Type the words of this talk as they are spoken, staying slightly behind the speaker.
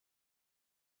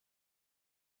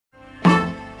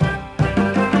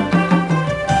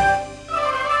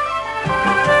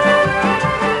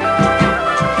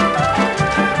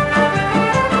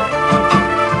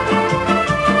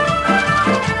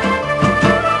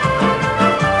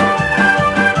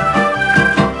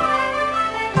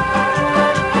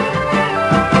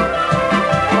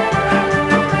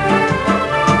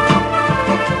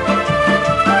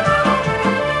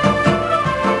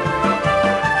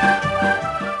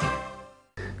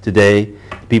Today,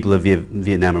 people of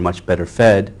Vietnam are much better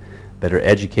fed, better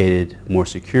educated, more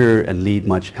secure, and lead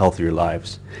much healthier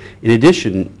lives. In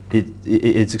addition,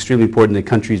 it's extremely important that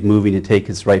countries moving to take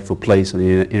its rightful place on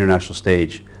the international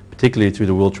stage, particularly through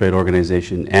the World Trade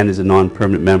Organization and as a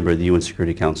non-permanent member of the UN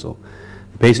Security Council.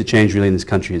 The pace of change really in this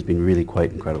country has been really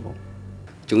quite incredible.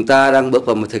 Chúng ta đang bước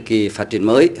vào một thời kỳ phát triển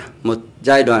mới, một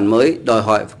giai đoạn mới đòi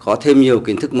hỏi có thêm nhiều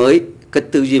kiến thức mới, cách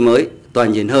tư duy mới,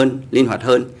 toàn diện hơn, linh hoạt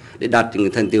hơn để đạt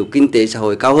những thành tựu kinh tế xã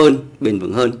hội cao hơn, bền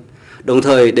vững hơn. Đồng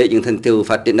thời để những thành tựu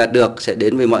phát triển đạt được sẽ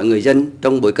đến với mọi người dân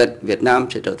trong bối cảnh Việt Nam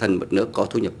sẽ trở thành một nước có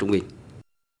thu nhập trung bình.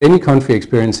 Any country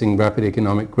experiencing rapid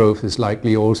economic growth is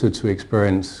likely also to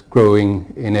experience growing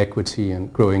inequity and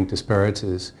growing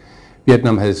disparities.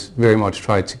 Vietnam has very much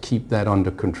tried to keep that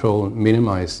under control and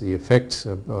minimize the effects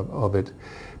of it,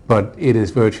 but it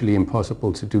is virtually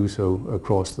impossible to do so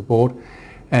across the board.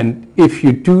 And if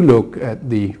you do look at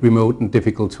the remote and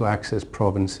difficult to access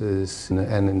provinces,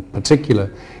 and in particular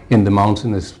in the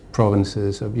mountainous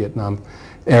provinces of Vietnam,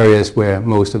 areas where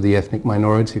most of the ethnic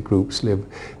minority groups live,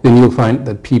 then you'll find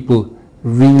that people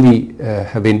really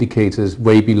have indicators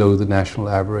way below the national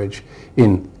average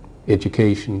in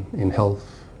education, in health,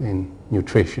 in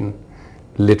nutrition,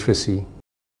 literacy.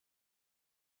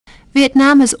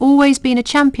 Vietnam has always been a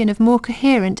champion of more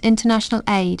coherent international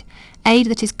aid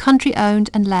that is country-owned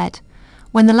and led.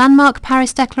 When the landmark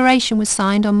Paris Declaration was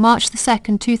signed on March the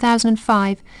 2nd,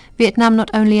 2005, Vietnam not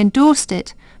only endorsed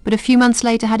it, but a few months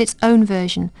later had its own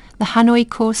version, the Hanoi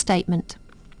Core Statement.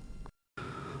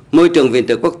 Môi trường viện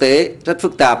trợ quốc tế rất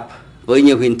phức tạp với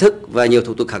nhiều hình thức và nhiều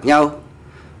thủ tục khác nhau.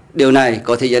 Điều này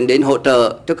có thể dẫn đến hỗ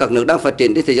trợ cho các nước đang phát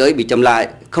triển trên thế giới bị chậm lại,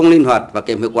 không linh hoạt và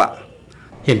kém hiệu quả.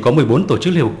 Hiện có 14 tổ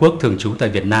chức Liên Hợp Quốc thường trú tại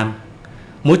Việt Nam.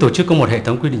 Mỗi tổ chức có một hệ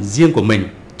thống quy định riêng của mình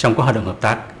trong các hoạt động hợp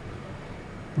tác.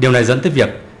 Điều này dẫn tới việc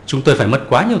chúng tôi phải mất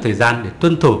quá nhiều thời gian để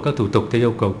tuân thủ các thủ tục theo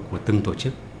yêu cầu của từng tổ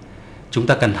chức. Chúng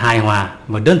ta cần hài hòa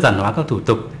và đơn giản hóa các thủ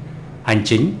tục hành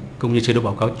chính cũng như chế độ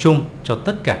báo cáo chung cho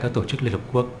tất cả các tổ chức Liên Hợp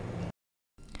Quốc.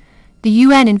 The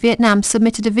UN in Vietnam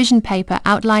submitted a vision paper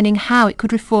outlining how it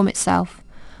could reform itself.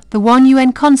 The One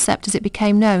UN concept, as it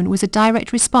became known, was a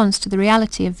direct response to the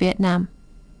reality of Vietnam.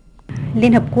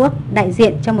 Liên Hợp Quốc đại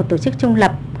diện cho một tổ chức trung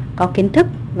lập, có kiến thức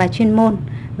và chuyên môn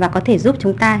và có thể giúp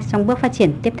chúng ta trong bước phát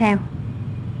triển tiếp theo.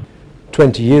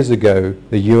 20 years ago,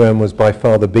 the UN was by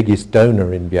far the biggest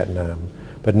donor in Vietnam,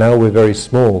 but now we're very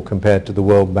small compared to the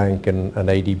World Bank and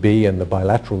ADB and the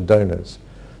bilateral donors.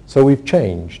 So we've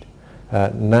changed.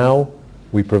 Now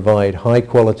we provide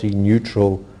high-quality,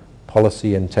 neutral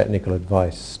policy and technical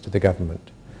advice to the government.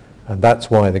 And that's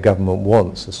why the government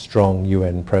wants a strong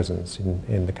UN presence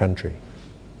in the country.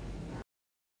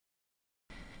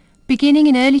 Beginning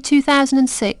in early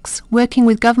 2006, working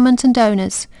with government and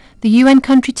donors, the UN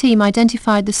country team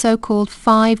identified the so-called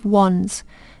 5 Ones,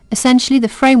 essentially the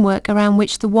framework around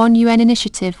which the One UN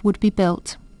initiative would be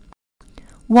built.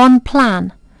 One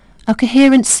Plan, a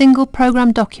coherent single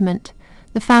programme document,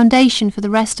 the foundation for the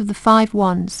rest of the 5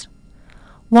 Ones.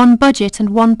 One Budget and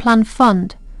One Plan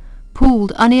Fund,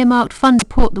 pooled unearmarked funds to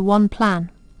support the One Plan.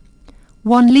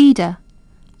 One Leader,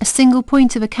 a single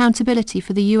point of accountability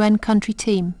for the UN country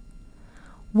team.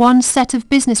 One set of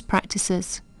business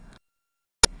practices.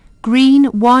 Green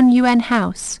One UN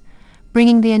House,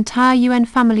 bringing the entire UN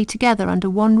family together under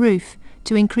one roof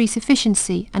to increase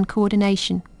efficiency and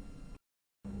coordination.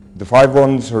 The 5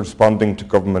 Ones are responding to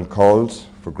government calls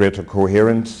for greater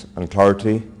coherence and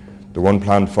clarity. The One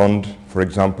Plan Fund, for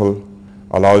example,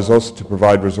 allows us to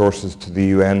provide resources to the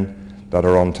UN that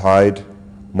are untied,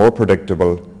 more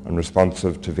predictable and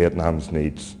responsive to Vietnam's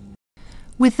needs.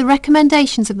 With the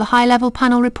recommendations of the high-level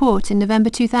panel report in November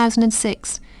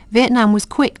 2006, Vietnam was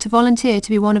quick to volunteer to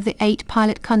be one of the 8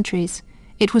 pilot countries.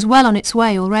 It was well on its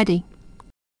way already.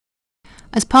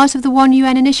 As part of the One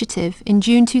UN initiative, in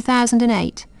June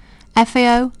 2008,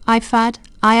 FAO, IFAD,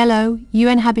 ILO,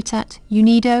 UN Habitat,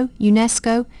 UNIDO,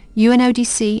 UNESCO,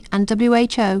 UNODC and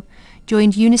WHO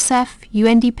joined UNICEF,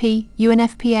 UNDP,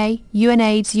 UNFPA,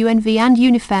 UNAIDS, UNV and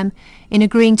UNIFEM in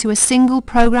agreeing to a single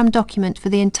programme document for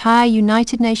the entire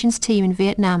United Nations team in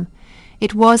Vietnam.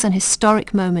 It was an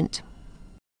historic moment.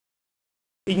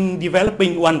 In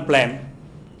developing One Plan,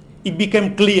 it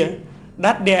became clear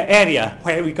that there are areas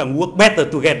where we can work better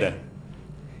together.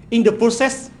 In the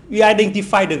process, we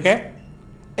identified the gap,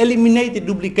 eliminated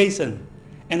duplication,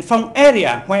 and found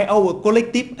areas where our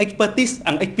collective expertise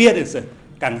and experience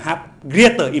can have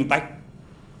greater impact.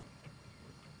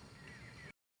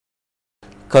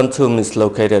 Kon Tum is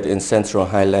located in central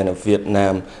highland of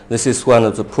Vietnam. This is one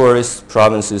of the poorest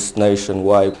provinces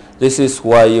nationwide. This is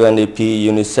why UNDP,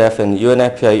 UNICEF and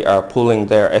UNFPA are pooling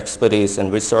their expertise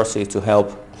and resources to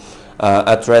help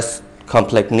address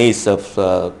complex needs of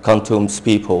Kontum's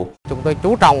people. Chúng tôi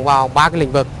chú trọng vào 3 cái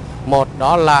lĩnh vực. Một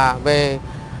đó là về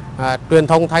truyền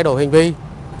thông thay đổi hành vi,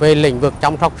 về lĩnh vực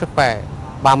chăm sóc sức khỏe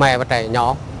bà mẹ và trẻ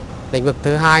nhỏ. Lĩnh vực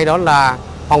thứ hai đó là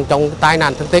phòng chống tai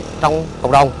nạn thương tích trong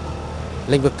cộng đồng.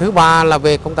 Lĩnh vực thứ ba là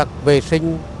về công tác vệ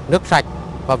sinh nước sạch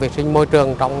và vệ sinh môi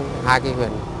trường trong 2 cái huyện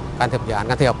can thiệp dự án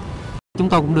can thiệp. Chúng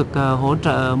tôi cũng được hỗ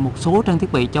trợ một số trang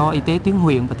thiết bị cho y tế tuyến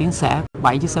huyện và tuyến xã,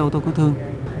 7 chiếc xe ô tô cứu thương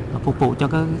phục vụ cho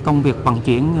các công việc vận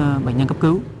chuyển bệnh nhân cấp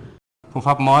cứu. Phương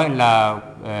pháp mới là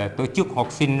tổ chức học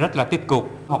sinh rất là tích cực.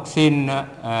 Học sinh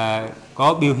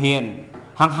có biểu hiện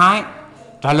hăng hái,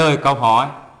 trả lời câu hỏi.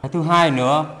 Thứ hai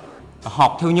nữa,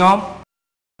 học theo nhóm.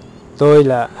 Tôi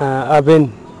là A Vinh,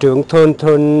 trưởng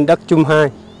thôn Đắc Trung 2.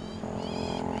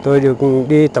 Tôi được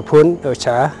đi tập huấn ở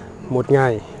xã một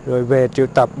ngày, rồi về triệu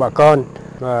tập bà con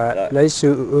và lấy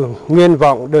sự nguyện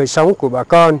vọng đời sống của bà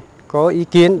con, có ý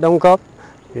kiến đóng góp.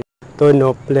 Tôi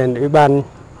nộp lên Ủy ban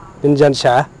Nhân dân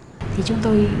xã. Thì chúng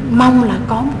tôi mong là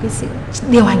có một cái sự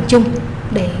điều hành chung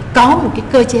để có một cái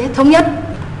cơ chế thống nhất,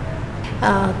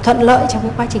 thuận lợi trong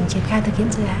cái quá trình triển khai thực hiện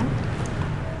dự án.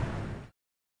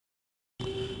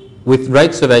 With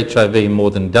rates of HIV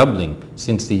more than doubling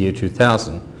since the year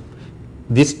 2000,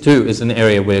 this too is an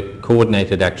area where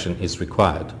coordinated action is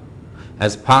required.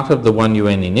 As part of the One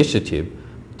UN initiative,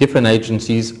 different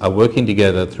agencies are working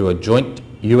together through a joint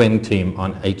UN team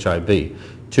on HIV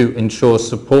to ensure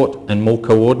support and more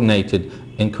coordinated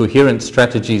and coherent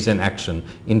strategies and action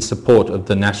in support of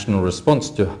the national response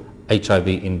to HIV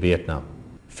in Vietnam.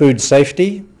 Food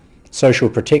safety, social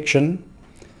protection,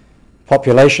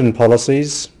 population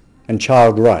policies, and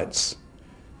child rights.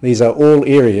 These are all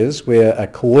areas where a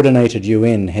coordinated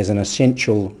UN has an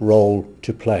essential role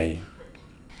to play.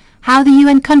 How the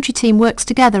UN country team works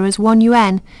together as One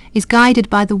UN is guided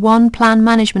by the One Plan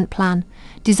Management Plan,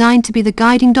 designed to be the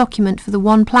guiding document for the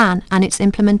One Plan and its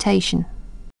implementation.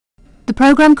 The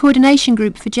Programme Coordination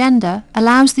Group for Gender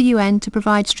allows the UN to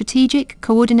provide strategic,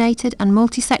 coordinated and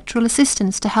multi-sectoral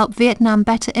assistance to help Vietnam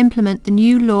better implement the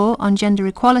new law on gender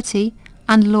equality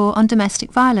and law on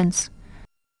domestic violence.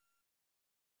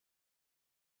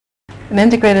 An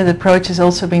integrated approach is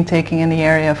also being taken in the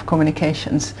area of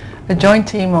communications. A joint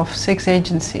team of 6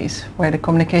 agencies, where the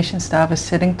communication staff is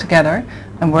sitting together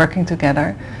and working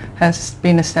together, has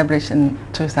been established in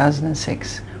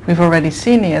 2006. We've already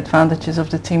seen the advantages of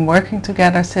the team working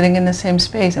together, sitting in the same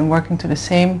space and working to the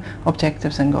same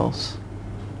objectives and goals.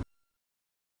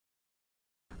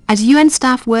 As UN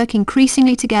staff work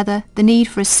increasingly together, the need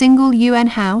for a single UN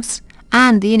house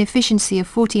and the inefficiency of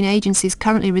 14 agencies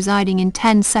currently residing in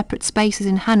 10 separate spaces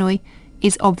in Hanoi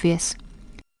is obvious.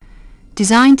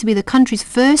 Designed to be the country's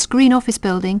first green office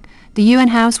building, the UN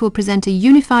House will present a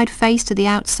unified face to the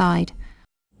outside.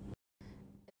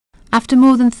 After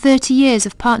more than 30 years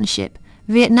of partnership,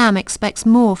 Vietnam expects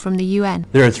more from the UN.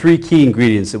 There are 3 key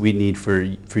ingredients that we need for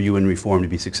UN reform to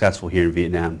be successful here in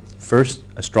Vietnam. First,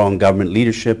 a strong government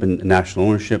leadership and national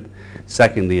ownership.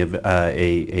 Secondly,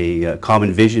 a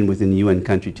common vision within the UN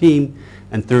country team.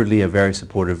 And thirdly, a very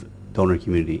supportive donor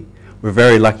community. We're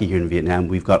very lucky here in Vietnam.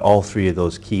 We've got all 3 of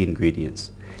those key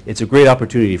ingredients. It's a great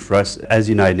opportunity for us as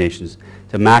the United Nations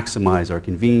to maximize our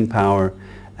convening power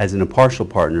as an impartial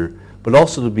partner, but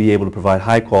also to be able to provide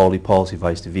high-quality policy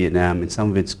advice to Vietnam and some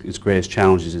of its greatest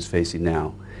challenges it's facing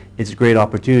now. It's a great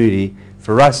opportunity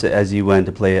for us as UN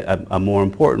to play a more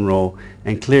important role,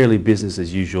 and clearly business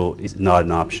as usual is not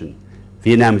an option.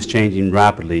 Vietnam is changing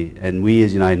rapidly, and we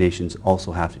as United Nations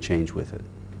also have to change with it.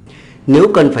 Nếu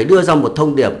cần phải đưa ra một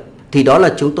thông điệp, thì đó là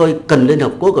chúng tôi cần Liên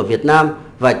Hợp Quốc ở Việt Nam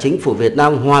và chính phủ Việt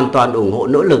Nam hoàn toàn ủng hộ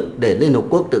nỗ lực để Liên Hợp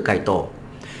Quốc tự cải tổ.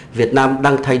 Việt Nam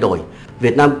đang thay đổi.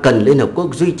 Việt Nam cần Liên Hợp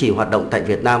Quốc duy trì hoạt động tại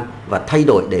Việt Nam và thay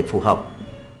đổi để phù hợp.